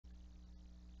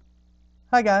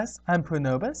Hi guys, I'm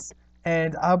Pronobus,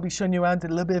 and I'll be showing you around a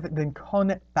little bit of the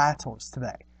Incarnate battles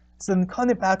today. So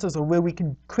Incarnate battles are where we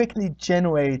can quickly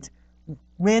generate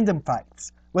random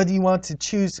fights, whether you want to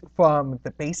choose from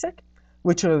the basic,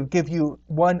 which will give you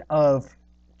one of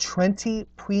 20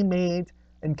 pre-made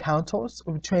encounters,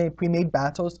 or pre-made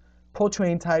battles, per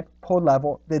train type, per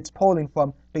level, that's polling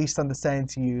from based on the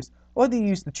settings you use, or you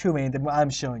use the true random, what I'm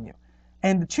showing you.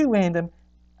 And the true random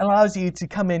allows you to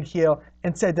come in here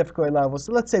and set difficulty levels.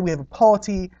 So let's say we have a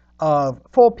party of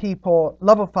 4 people,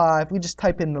 level 5. We just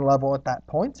type in the level at that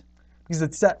point because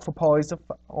it's set for parties of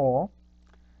 4.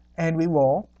 And we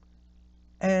roll.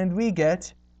 And we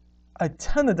get a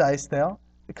ton of dice there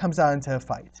that comes out into a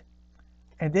fight.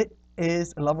 And it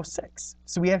is a level 6.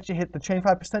 So we actually hit the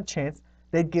 25% chance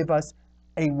they'd give us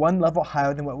a 1 level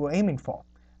higher than what we're aiming for.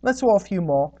 Let's roll a few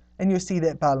more and you'll see that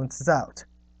it balances out.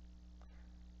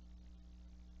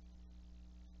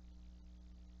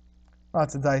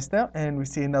 Lots of dice there, and we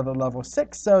see another level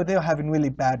 6, so they're having really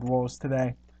bad rolls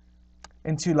today,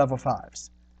 and 2 level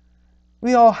 5s.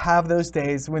 We all have those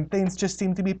days when things just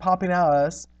seem to be popping out at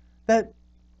us that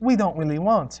we don't really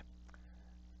want.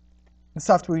 The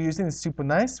software we're using is super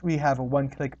nice. We have a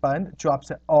one-click button that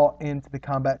drops it all into the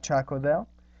combat tracker there,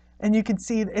 and you can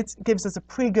see it gives us a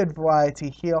pretty good variety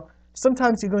here.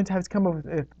 Sometimes you're going to have to come up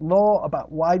with lore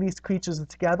about why these creatures are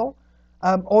together.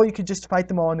 Or you could just fight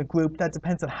them all in a group. That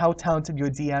depends on how talented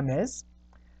your DM is.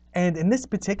 And in this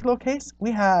particular case, we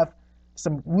have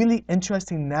some really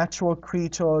interesting natural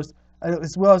creatures,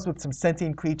 as well as with some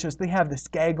sentient creatures. They have this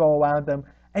gaggle around them,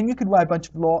 and you could write a bunch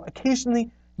of lore.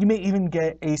 Occasionally, you may even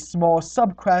get a small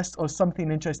subquest or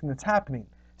something interesting that's happening.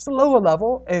 It's a lower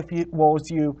level. If it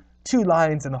rolls you 2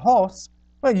 lions and a horse,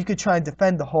 well, you could try and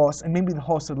defend the horse, and maybe the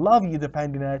horse would love you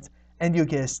defending it, and you'll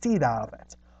get a steed out of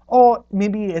it. Or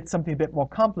maybe it's something a bit more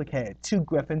complicated, 2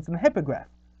 griffins and a hippogriff.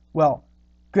 Well,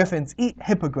 griffins eat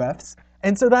hippogriffs,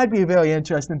 and so that'd be a very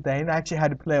interesting thing. I actually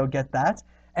had a player get that.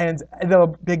 And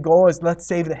the big goal is let's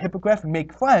save the hippogriff and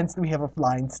make friends, and we have a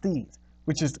flying steed,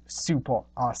 which is super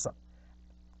awesome.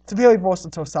 It's a very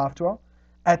versatile software.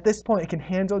 At this point, it can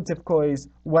handle difficulties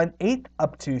 1/8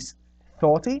 up to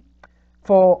 30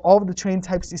 for all of the train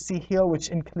types you see here, which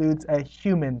includes a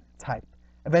human type.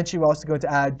 Eventually, we're also going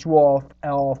to add dwarf,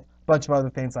 elf, a bunch of other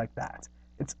things like that.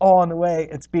 It's all on the way,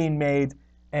 it's being made,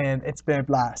 and it's been a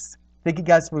blast. Thank you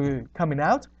guys for coming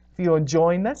out. If you're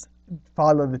enjoying this,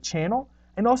 follow the channel,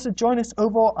 and also join us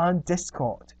over on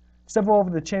Discord. Several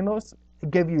of the channels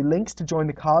give you links to join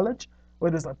the college,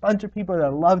 where there's a bunch of people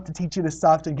that love to teach you this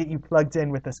software and get you plugged in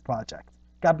with this project.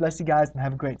 God bless you guys, and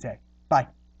have a great day. Bye.